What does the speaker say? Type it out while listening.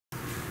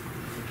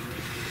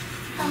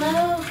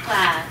Hello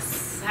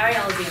class, how are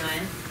y'all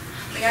doing?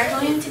 We are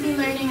going to be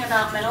learning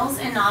about metals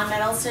and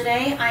nonmetals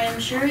today. I am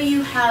sure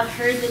you have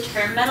heard the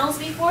term metals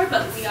before,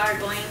 but we are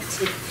going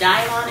to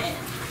dive on in.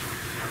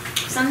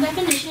 Some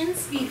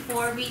definitions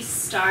before we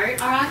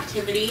start our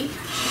activity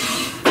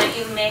that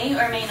you may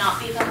or may not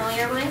be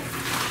familiar with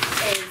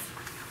is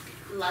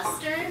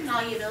luster,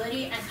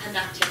 malleability, and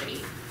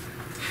conductivity.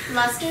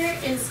 Luster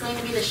is going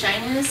to be the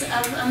shininess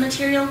of a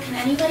material. Can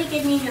anybody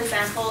give me an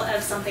example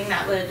of something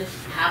that would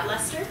have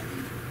luster?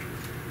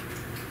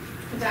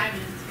 A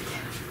diamond.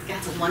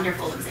 That's a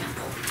wonderful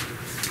example.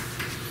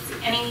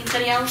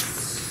 Anybody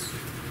else?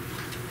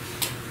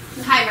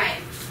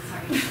 Pyrite.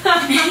 Sorry.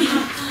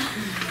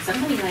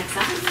 Somebody likes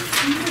that.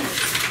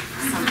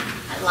 Awesome.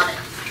 I love it.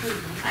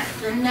 Right.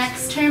 The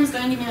next term is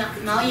going to be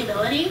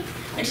malleability,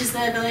 which is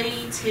the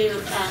ability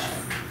to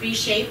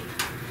reshape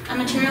a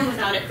material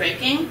without it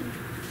breaking.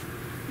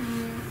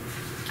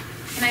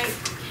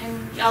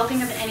 Can y'all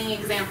think of any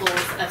examples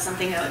of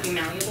something that would be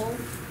malleable?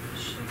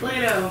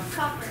 Play-Doh.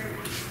 Copper.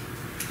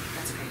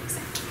 That's a great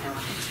example. I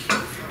love it.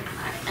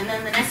 Right. And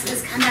then the next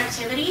is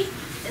conductivity,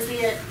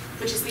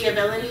 which is the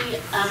ability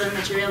of a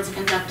material to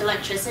conduct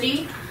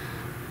electricity.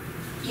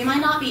 You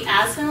might not be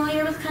as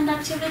familiar with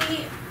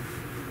conductivity,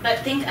 but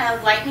think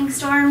of lightning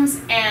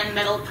storms and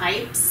metal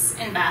pipes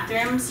in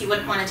bathrooms. You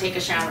wouldn't want to take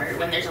a shower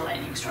when there's a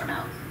lightning storm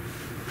out.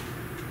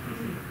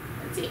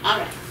 Let's see. All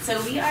right.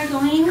 So we are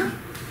going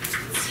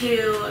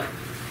to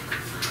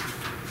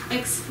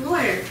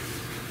explore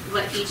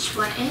what each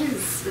one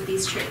is with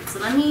these traits. So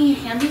let me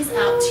hand these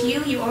out to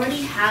you. You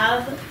already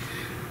have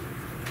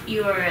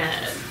your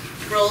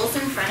roles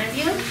in front of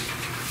you.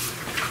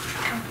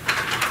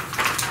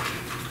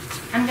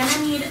 I'm going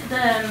to need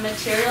the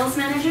materials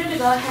manager to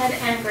go ahead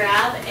and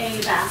grab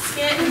a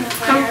basket in the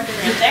corner of the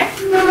room there.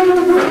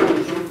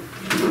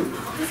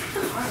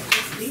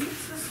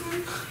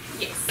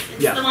 Yes,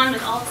 it's the one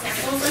with all the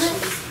samples in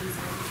it.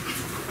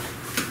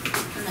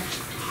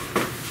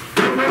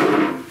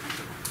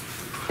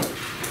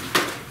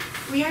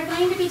 We are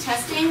going to be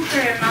testing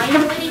for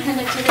malleability,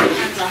 conductivity,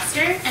 and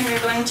luster, and we're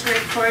going to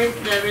record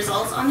the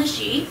results on the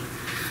sheet.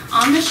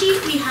 On the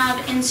sheet, we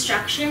have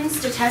instructions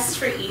to test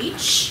for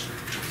each.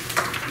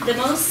 The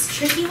most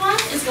tricky one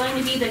is going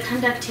to be the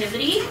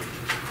conductivity.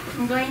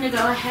 I'm going to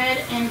go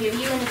ahead and give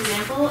you an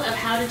example of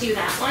how to do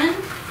that one.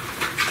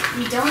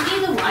 We don't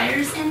need the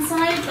wires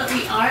inside, but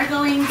we are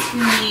going to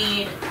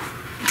need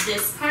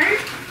this part.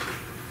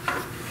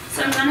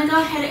 So I'm going to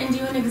go ahead and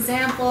do an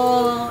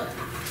example.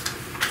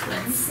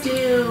 Let's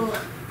do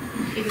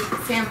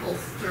example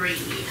 3.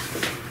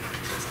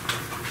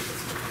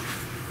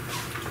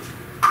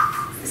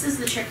 This is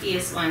the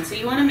trickiest one. So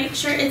you want to make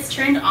sure it's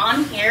turned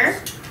on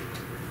here.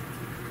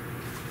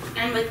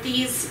 And with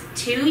these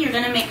two, you're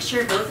going to make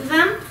sure both of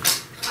them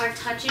are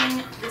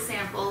touching the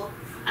sample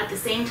at the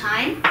same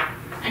time,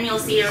 and you'll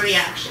see a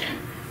reaction.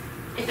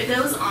 If it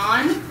goes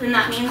on, then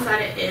that means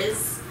that it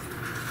is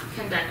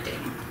conducting.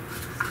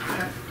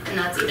 And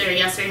that's either a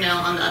yes or no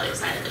on the other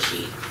side of the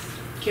sheet.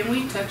 Can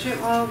we touch it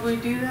while we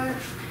do that?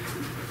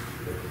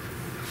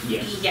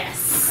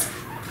 Yes.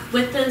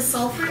 With the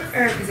sulfur,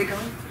 or is it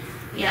going?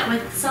 Yeah,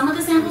 with some of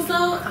the samples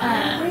though,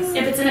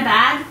 if it's in a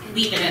bag,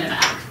 leave it in a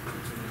bag.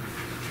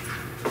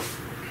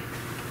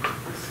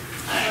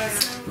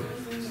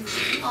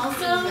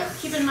 Also,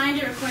 keep in mind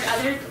to record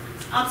other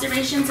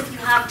observations if you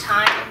have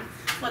time.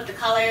 What the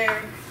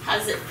color, how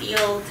does it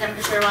feel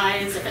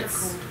temperature-wise, if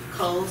it's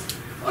cold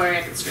or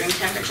if it's room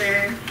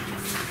temperature,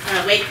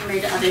 weight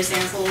compared to other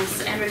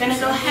samples. And we're going to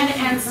go ahead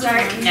and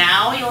start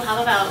now. You'll have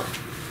about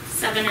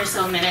 7 or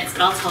so minutes,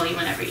 but I'll tell you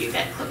whenever you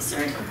get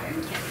closer.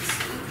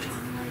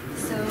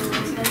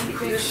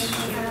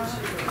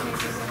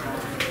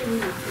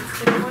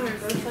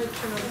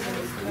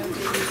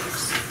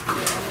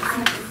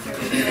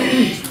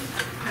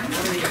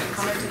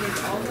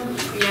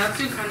 Yeah, let's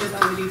do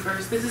conductivity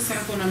first. This is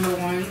sample number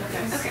 1.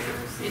 Okay.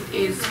 It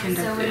is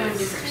conductive.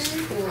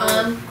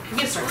 You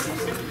can start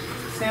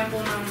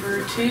Sample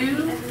number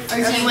 2. Or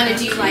do you want to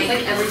do like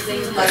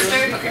everything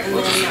luster? Okay,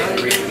 we'll just get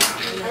everything.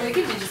 Or we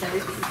could do just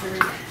everything for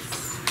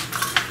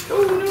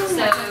Oh no. So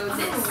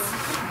this.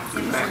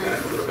 Back that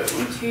a little bit.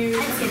 1, 2,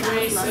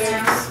 3, 6.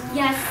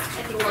 Yes,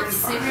 I think it's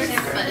super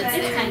thick, but it's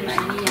kind of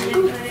shiny.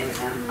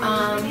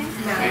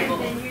 Okay.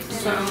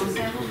 So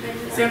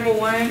sample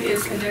 1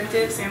 is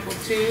conductive. Sample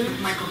 2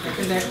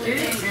 conductive.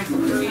 Sample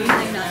 3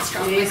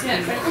 is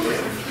conductive.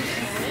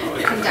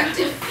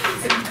 Conductive.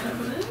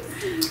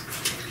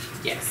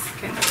 Yes,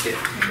 conductive.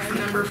 And then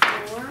number 4.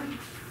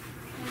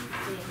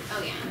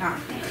 Oh yeah. Not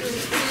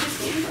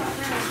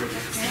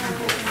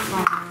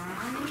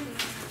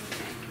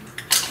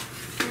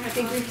I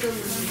think we feel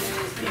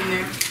in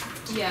there.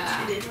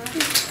 yeah. It is.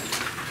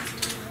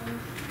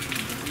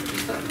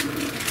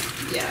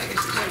 Yeah, I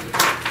guess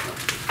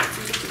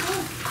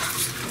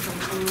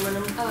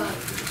Aluminum. oh,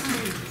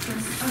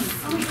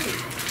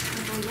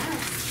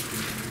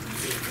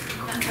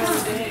 Oh,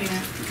 dang.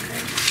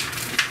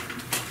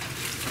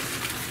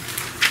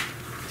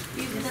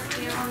 use it up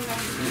here on the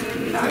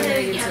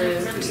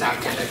Not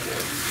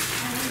conductive.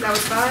 That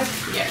was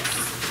 5? Yes.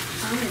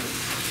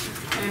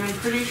 And I'm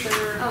pretty sure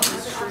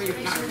this tree is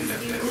not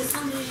conductive. This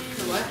one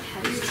The what?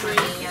 has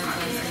tree and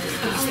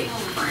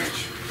Branch.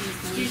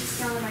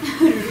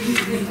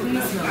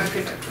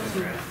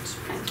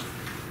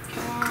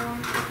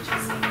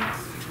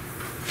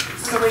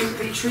 So wait,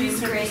 the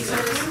trees are great.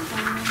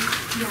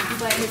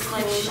 But it's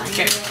like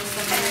Okay.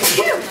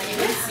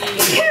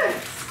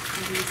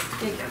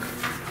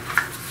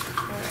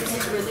 This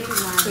is really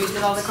loud. So you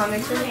did all the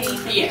conductivity?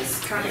 Yes,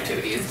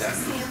 conductivity is done.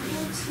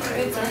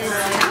 It says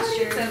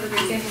in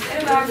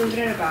a bag, leave it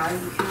in a bag.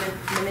 You can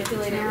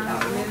manipulate it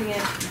without removing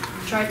it.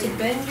 Try to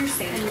bend your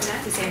sample.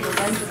 The sample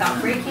bends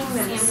without breaking,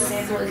 then the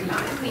sample is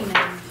not.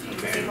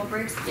 If the sample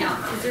breaks, Yeah,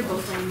 because they're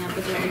both lining up,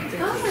 but they're like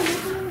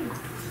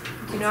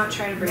do not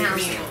try to break your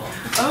sample.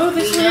 Oh,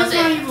 this one is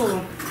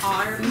valuable.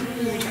 Copper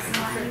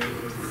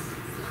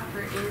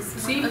is.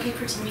 See? Okay,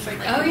 pretend like.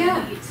 Oh,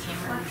 yeah.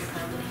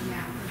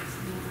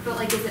 But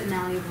like, is it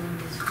malleable in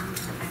this one?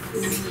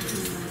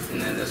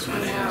 And then this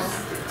one is.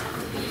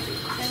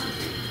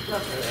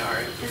 Love really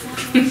hard.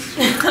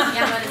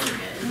 Yeah, but it's good.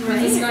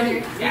 This one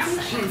here? Yeah. You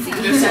can see.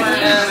 This one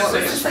What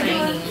was is. this thing?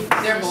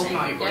 They're both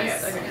malleable,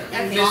 yes.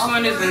 Okay. This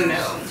one is a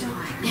no.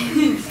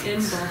 In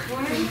both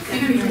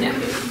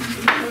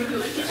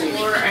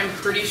Four, I'm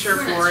pretty sure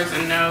 4 is a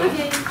no.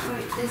 Okay,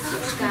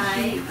 this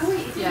guy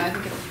Yeah, I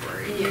think it'll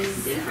work.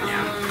 is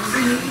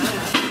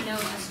no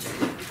mustard.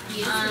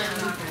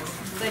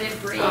 But it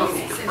breaks. Oh,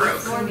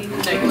 broke.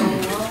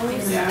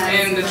 Yeah,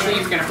 and the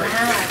tree's gonna break.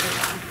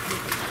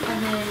 And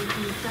then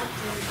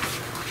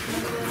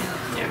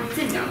Yeah. it's a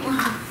no.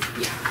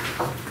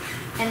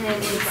 And then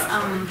it's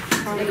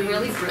like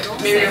really brittle.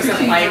 Maybe it's a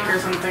like or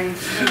something.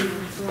 And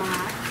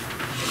black.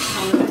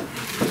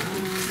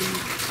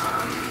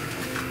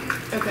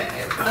 Okay.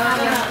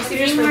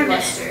 Procedures for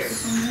luster.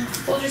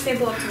 Hold your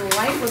sample up to the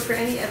light. Look for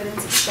any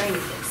evidence of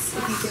shininess.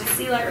 If you can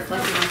see light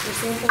reflecting off your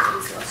sample, it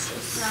is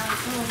lustrous.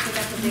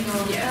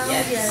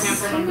 Yes.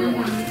 Sample number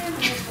 1.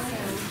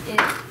 It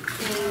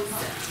is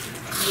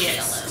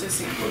Yes. To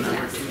sample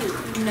number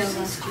 2. no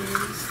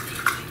lustrous.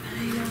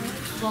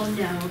 Well,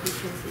 no,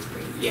 because it's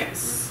breaks. Yes.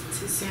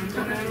 To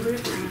sample number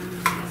 3.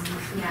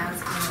 Yeah,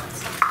 it's kind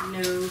of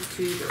No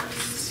to the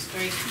rest.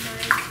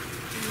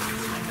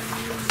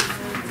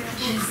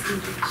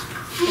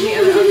 Any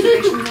other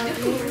observations on it?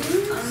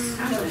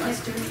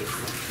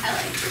 I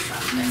like this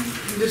one.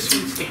 This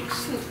one stinks.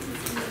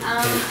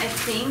 I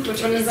think Which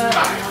it one is that?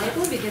 not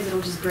malleable because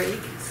it'll just break.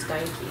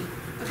 Stanky.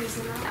 Okay,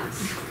 so that's.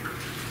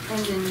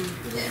 And then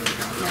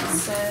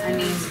I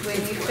mean, when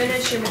you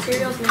finish your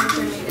materials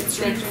manager,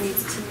 instructor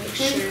needs to make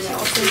sure that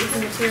all samples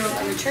and materials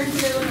are returned to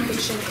their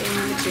location in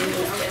the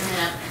material bin.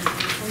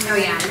 Oh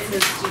yeah, it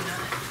says do not.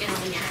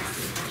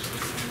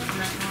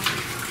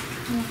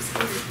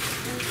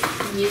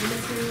 New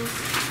materials.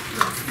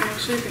 I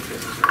actually think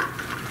this is right.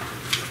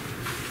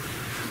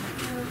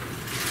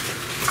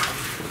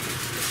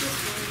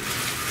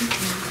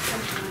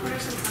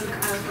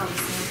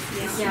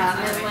 Yeah, I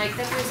like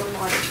that there's a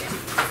lot of them.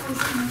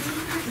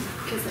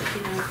 Because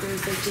like,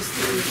 there's like just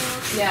three.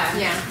 Yeah.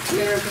 Yeah.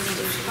 Good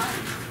representation.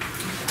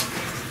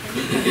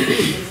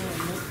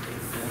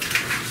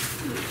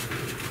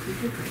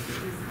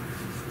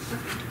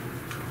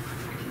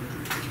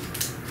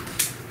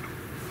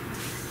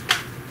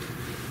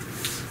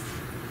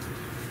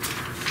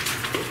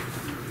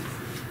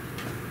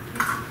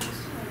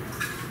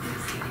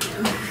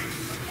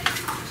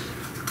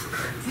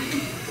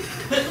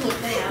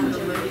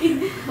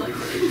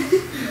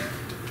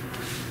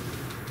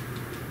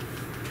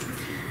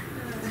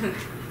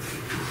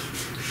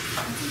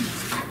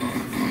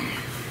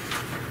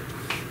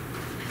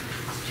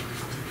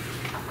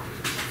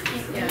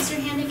 Raise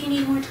your hand if you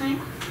need more time.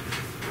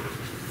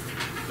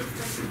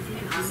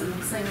 Awesome.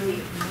 Looks like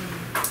we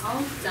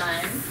all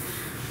done.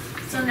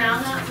 So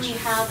now that we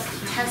have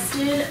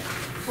tested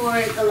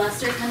for the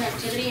luster,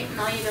 conductivity,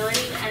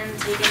 malleability, and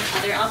taken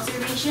other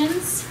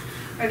observations,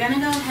 we're going to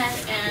go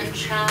ahead and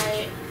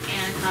try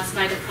and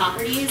classify the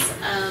properties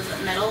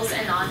of metals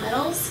and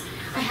nonmetals.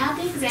 I have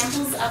the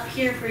examples up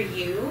here for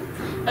you,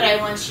 but I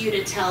want you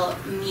to tell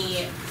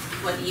me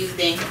what you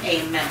think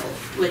a metal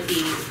would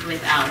be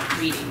without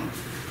reading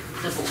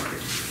the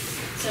board.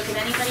 So can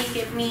anybody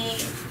give me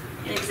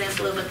an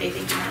example of what they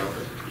think a metal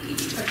would be? A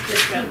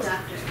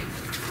conductor.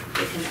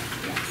 A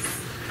conductor, yes.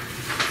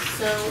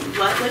 So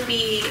what would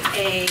be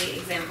a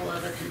example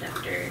of a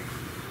conductor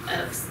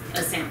of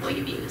a sample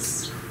you've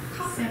used?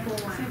 Sample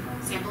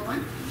one. Sample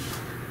 1?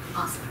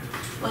 Awesome.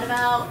 What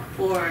about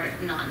for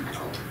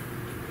non-metal?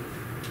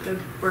 The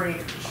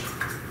branch.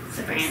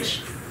 The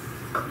branch?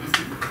 Yeah.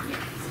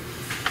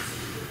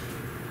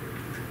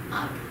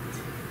 Alright.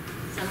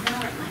 So I'm gonna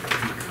let Mike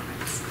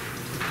comments.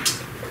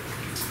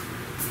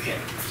 Okay,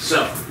 so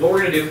what we're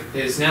going to do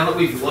is now that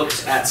we've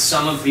looked at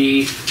some of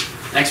the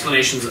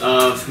explanations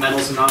of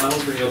metals and nonmetals,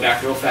 we're going to go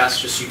back real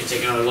fast just so you can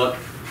take another look.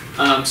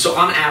 So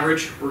on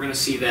average, we're going to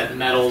see that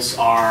metals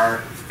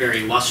are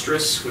very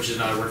lustrous, which is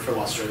another word for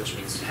luster, which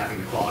means having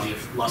the quality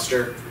of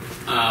luster.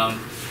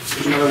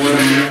 There's another word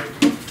up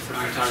here.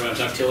 not going to talk about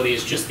ductility.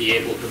 Is just the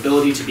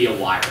ability to be a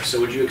wire. So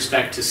would you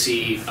expect to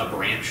see a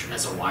branch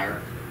as a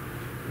wire?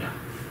 No.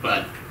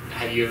 But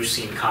have you ever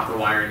seen copper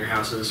wire in your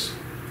houses?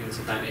 Things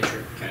of that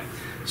nature. Okay.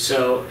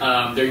 So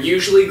they're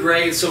usually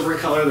gray, silver in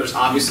color. There's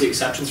obviously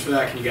exceptions for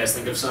that. Can you guys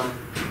think of some?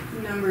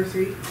 Number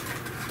 3.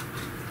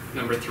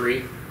 Number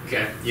 3.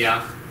 Okay.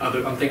 Yeah.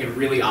 I'm thinking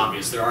really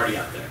obvious. They're already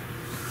up there.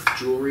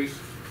 Jewelry.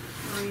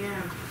 Oh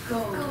yeah.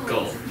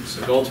 Gold.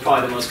 So gold's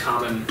probably the most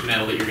common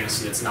metal that you're going to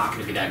see that's not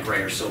going to be that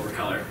gray or silver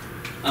color.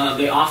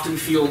 They often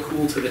feel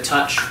cool to the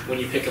touch when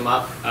you pick them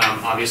up.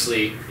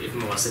 Obviously,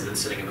 unless they've been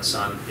sitting in the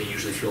sun, they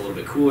usually feel a little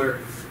bit cooler.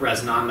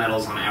 Whereas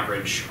non-metals, on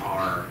average,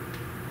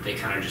 they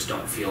kind of just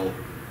don't feel.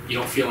 You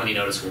don't feel any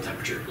noticeable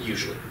temperature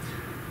usually.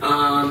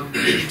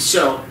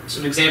 So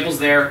some examples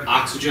there.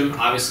 Oxygen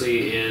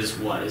obviously is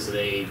what? Is it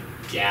a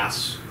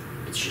gas?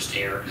 It's just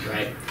air,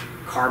 right?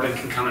 Carbon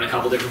can come in a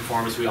couple different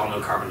forms. We all know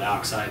carbon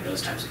dioxide,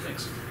 those types of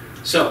things.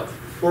 So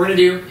what we're going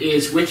to do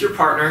is with your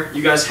partner,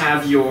 you guys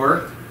have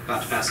your,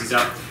 about to pass these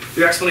up,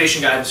 your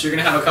explanation guide. So you're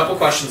going to have a couple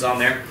questions on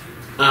there.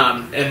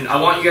 And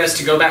I want you guys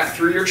to go back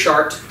through your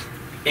chart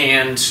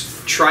and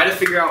try to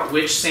figure out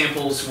which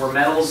samples were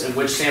metals and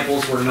which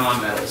samples were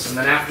non-metals. And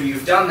then after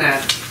you've done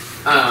that,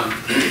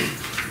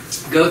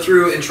 go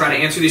through and try to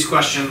answer these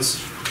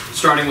questions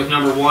starting with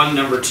number 1,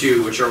 number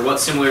 2, which are what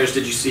similarities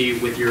did you see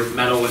with your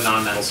metal and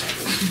non-metal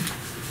samples?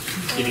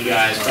 Give you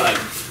guys probably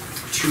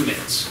 2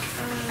 minutes.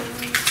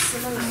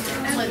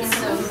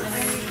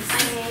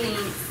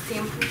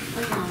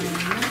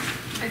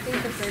 I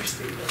think the first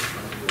 3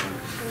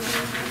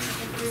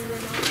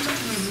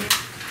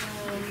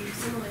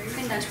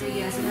 Actually,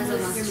 yes, it has a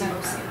luster.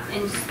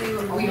 And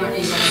we were in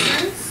it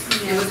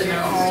was a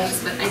metal,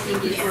 but I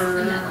think it's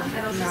Or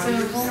metal.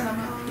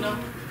 no.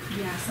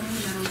 Yeah, some of the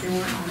metals they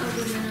weren't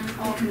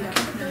all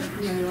conductive.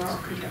 Yeah, they were all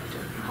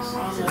conductive.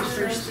 All the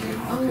first 3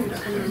 all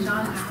conductive.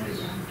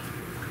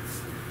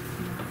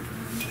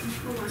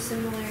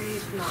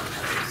 Similarities, not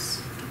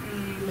metals.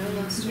 No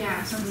luster.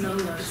 Yeah, some no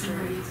luster.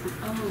 No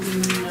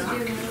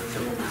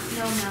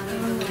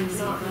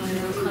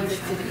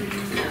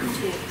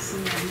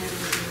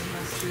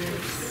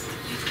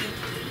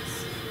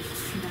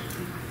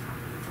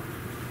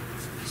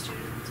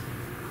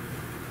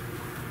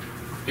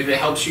If it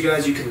helps you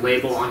guys, you can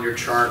label on your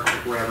chart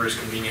wherever is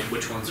convenient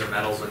which ones are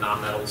metals and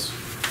non-metals.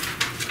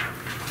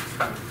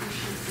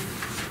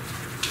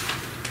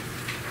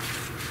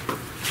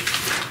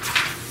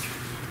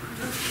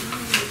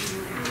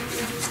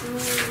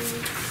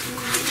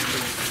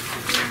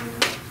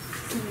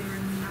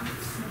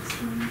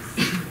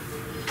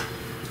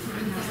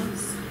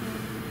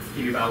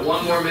 Give you about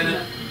 1 more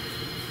minute.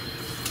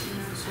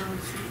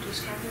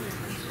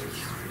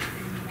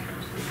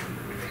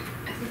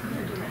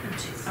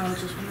 Oh,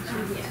 just one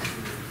time. Yeah.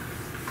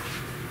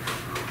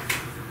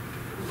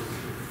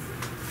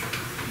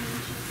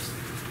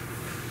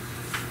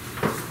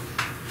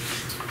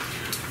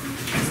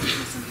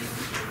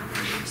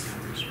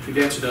 If you've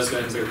answered those, go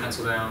ahead and put your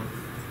pencil down.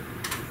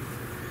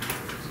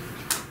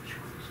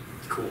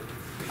 Cool.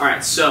 All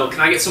right, so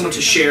can I get someone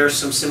to share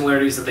some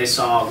similarities that they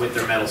saw with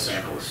their metal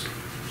samples?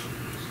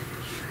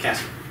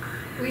 Cassie.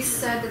 We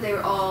said that they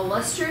were all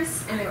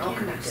lustrous and they were all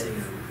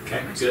conductive.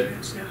 Okay, good.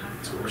 That's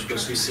what we're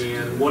supposed to be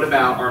seeing. What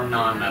about our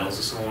non-metals?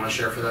 Does someone want to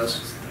share for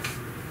those?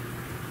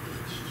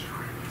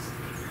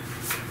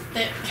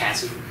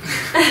 Cassie.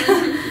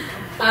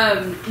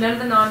 None of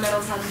the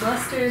non-metals had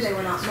luster, they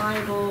were not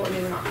mineable, and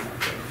they were not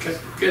conductive. Okay,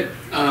 good.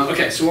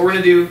 Okay, so what we're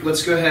going to do,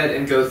 let's go ahead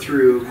and go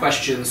through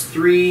questions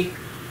 3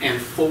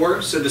 and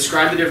 4. So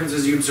describe the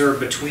differences you observe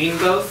between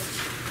both,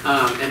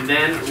 and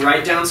then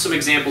write down some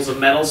examples of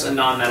metals and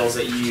non-metals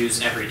that you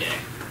use every day.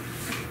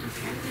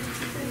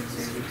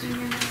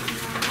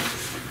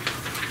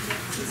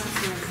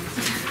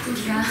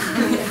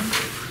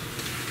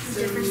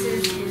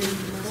 Differences in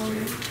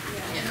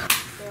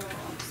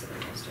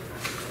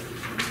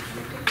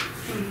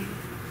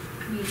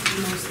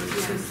Mostly,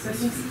 because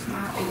this is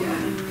not all. Yeah,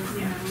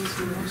 it was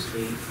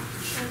mostly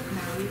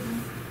malleable.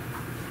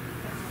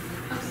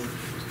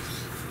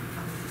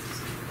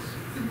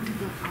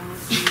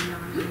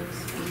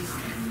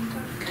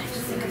 I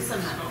just think of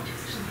some metal.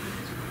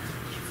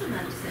 Some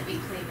metals that we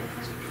play with.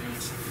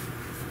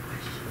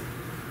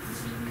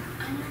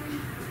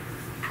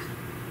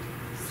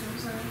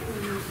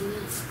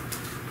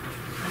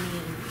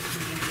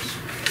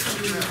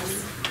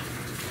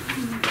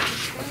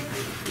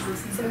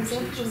 So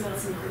examples of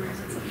metals and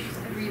non-metals.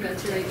 Reba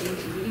to like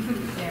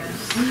Yeah.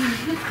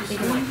 I think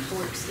of like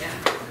forks, yeah.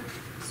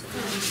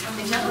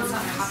 Metals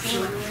are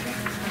optional.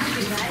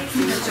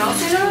 Did y'all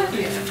say that?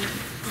 Yeah.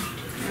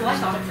 Well, I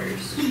thought it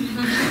first.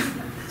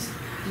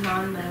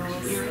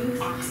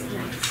 Non-metals.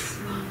 Oxygen.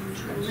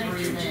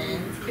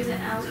 Is it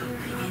out?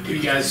 Give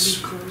you guys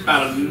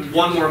about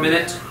 1 more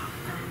minute.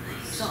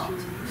 Salt.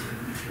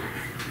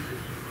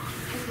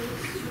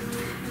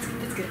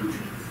 That's good.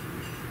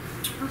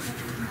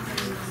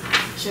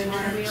 Should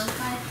water be on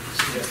fire?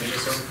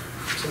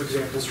 Some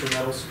examples for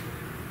metals.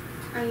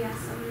 Oh yeah,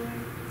 cellular.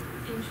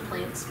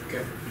 Plants.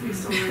 Okay.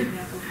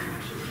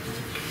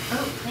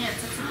 Oh,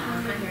 plants. That's a good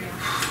one. Here.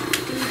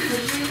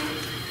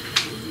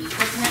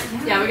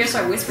 Yeah, we gotta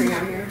start whispering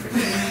out here.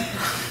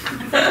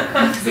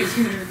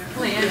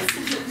 Plants.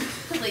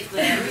 Like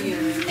the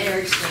air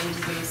exchange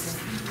is amazing.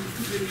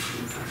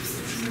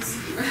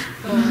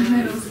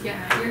 Metals, yeah.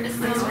 More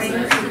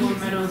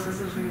metals, that's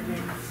what we're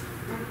doing.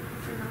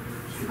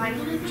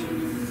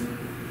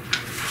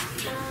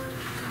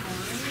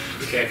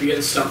 Okay, if you're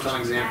getting stumped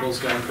on examples,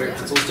 go ahead and put your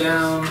pencils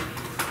down.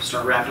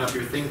 Start wrapping up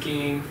your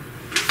thinking.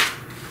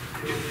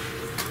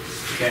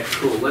 Okay,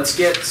 cool. Let's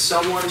get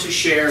someone to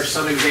share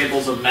some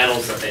examples of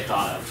metals that they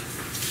thought of.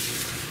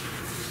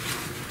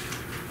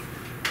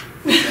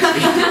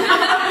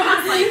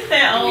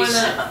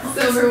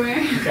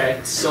 Silverware.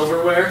 Okay,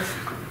 silverware.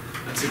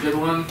 That's a good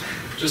one.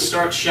 Just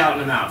start shouting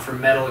them out for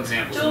metal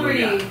examples. What do we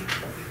Jewelry. got?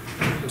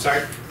 I'm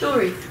sorry?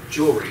 Jewelry.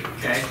 Jewelry,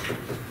 okay.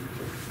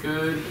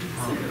 Good.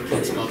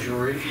 Can't spell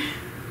jewelry.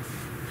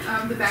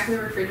 The back of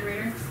the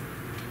refrigerator.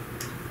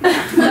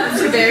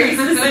 That's very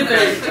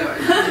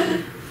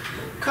specific.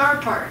 Car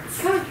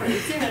parts. Car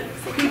parts, yeah.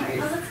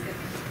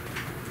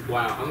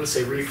 Wow, I'm gonna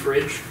say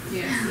refridge.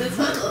 Yeah.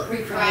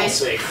 I'll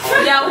say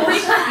car. Yeah,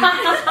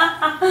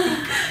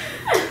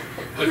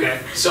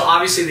 Okay, so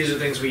obviously these are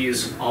things we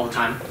use all the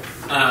time.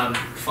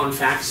 Fun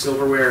fact,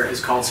 silverware is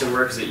called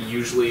silverware because it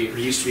used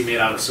to be made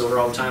out of silver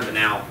all the time, but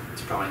now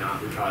it's probably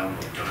not. We probably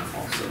don't have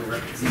all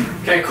silverware.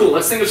 Okay, cool.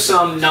 Let's think of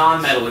some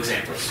non-metal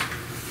examples.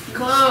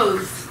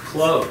 Clothes.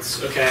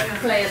 Clothes, okay.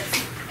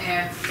 Plants.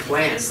 Yeah.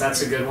 Plants,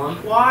 that's a good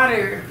one.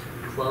 Water.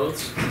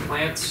 Clothes,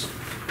 plants,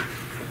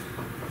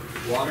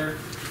 water.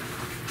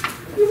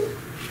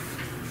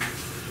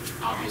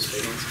 Obvious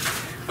big ones.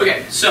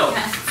 Okay, so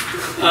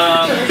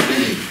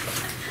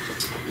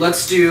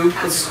last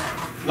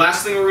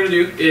thing we're going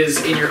to do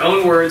is, in your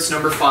own words,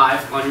 number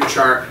 5 on your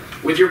chart,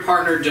 with your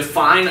partner,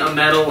 define a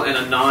metal and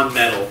a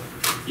non-metal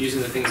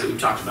using the things that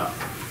we've talked about.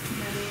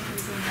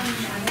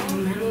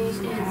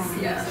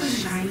 Yeah.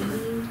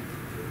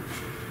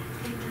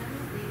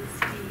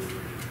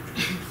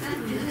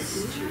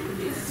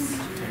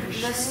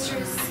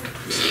 Lustrous.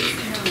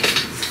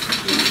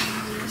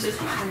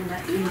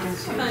 Conductive.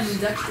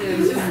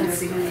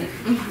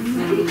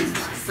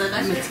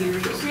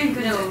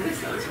 No.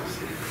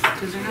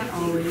 Because they're not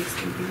always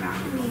thinking about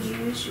it.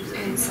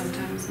 And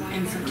sometimes not.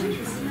 And sometimes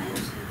not.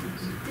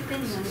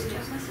 Depending on the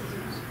job.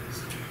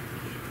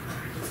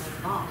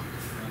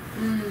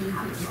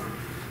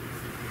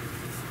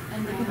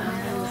 And the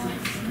metal is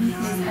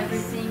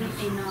everything a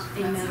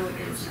metal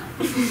is not.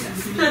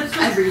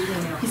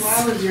 Everything else. Why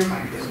was your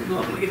mind going?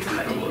 Well, we get to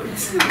metal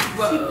words.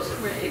 Whoa.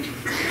 Right.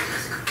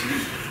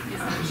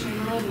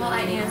 Well,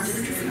 I am just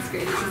a 6th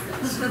grader.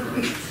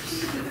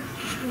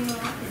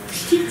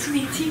 Teach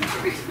me,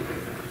 teacher.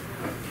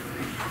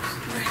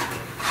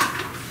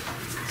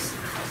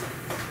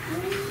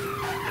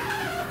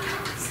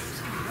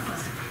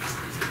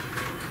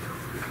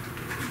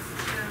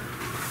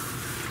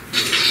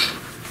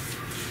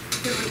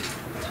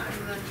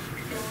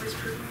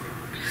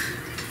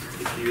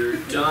 If you're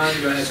done,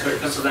 go ahead and put your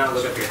pencil down and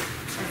look up here.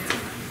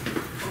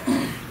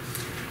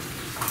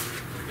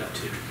 Got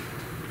 2.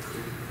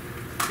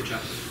 Good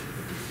job.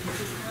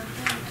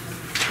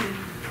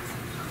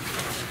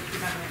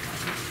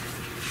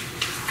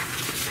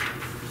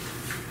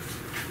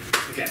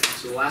 Okay,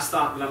 so the last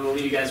thought that I'm going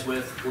to leave you guys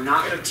with, we're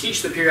not going to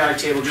teach the periodic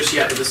table just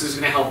yet, but this is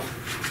going to help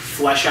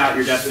flesh out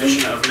your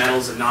definition of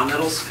metals and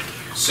non-metals.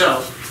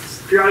 So,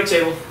 periodic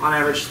table, on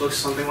average, looks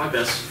something like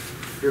this.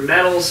 Your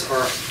metals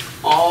are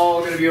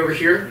all going to be over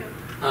here,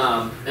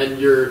 and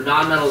your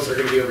non-metals are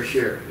going to be over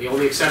here. The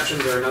only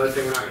exceptions are another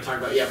thing we're not going to talk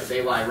about yet, but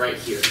they lie right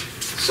here.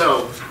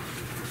 So,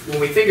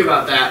 when we think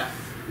about that,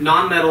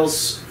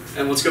 non-metals,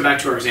 and let's go back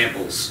to our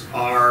examples,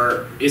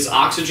 is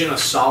oxygen a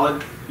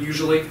solid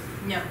usually?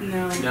 No.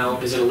 No.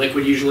 Is it a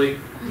liquid usually?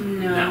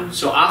 No.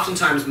 So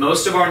oftentimes,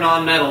 most of our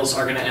non-metals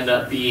are going to end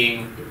up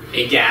being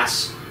a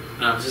gas.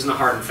 This isn't a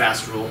hard and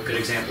fast rule. Good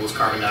example is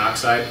carbon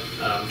dioxide.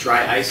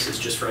 Dry ice is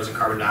just frozen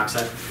carbon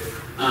dioxide.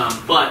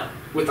 But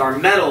with our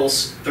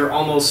metals, they're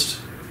almost,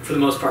 for the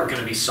most part, going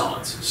to be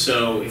solids.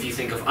 So if you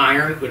think of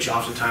iron, which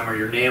oftentimes are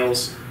your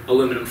nails,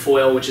 aluminum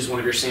foil, which is one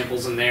of your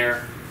samples in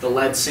there, the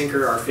lead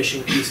sinker, our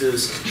fishing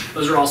pieces,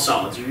 those are all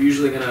solids. You're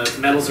usually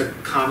metals are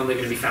commonly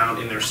going to be found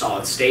in their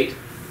solid state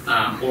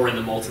or in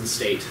the molten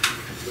state,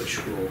 which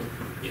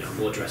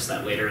we'll address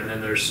that later. And then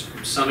there's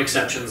some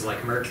exceptions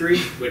like mercury,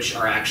 which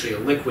are actually a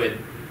liquid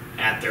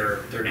at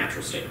their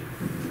natural state.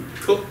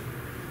 Cool.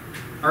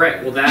 All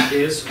right, well that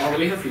is all that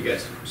we have for you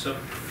guys. So,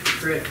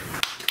 great.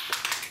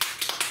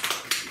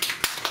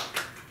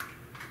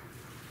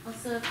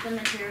 Also, if the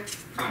materials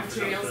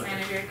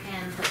manager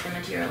can put the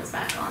materials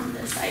back on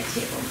the side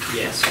table.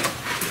 Yes.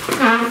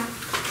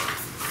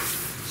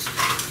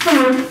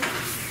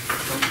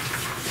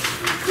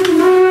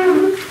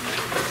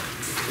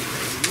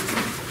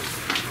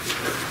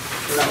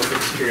 That was the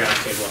periodic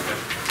table up there.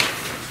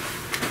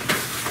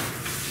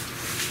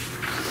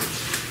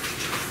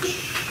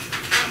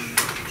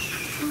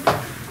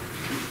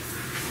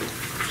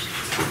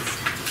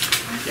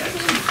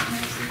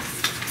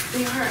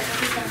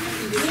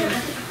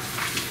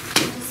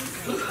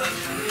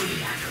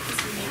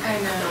 I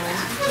know.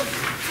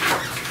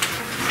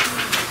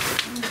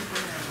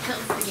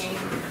 Kills the game.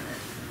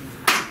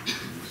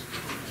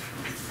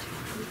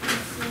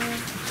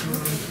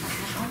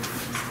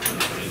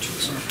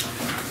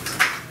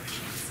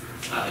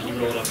 You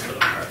roll it up for the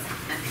part.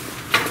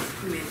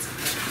 We made some.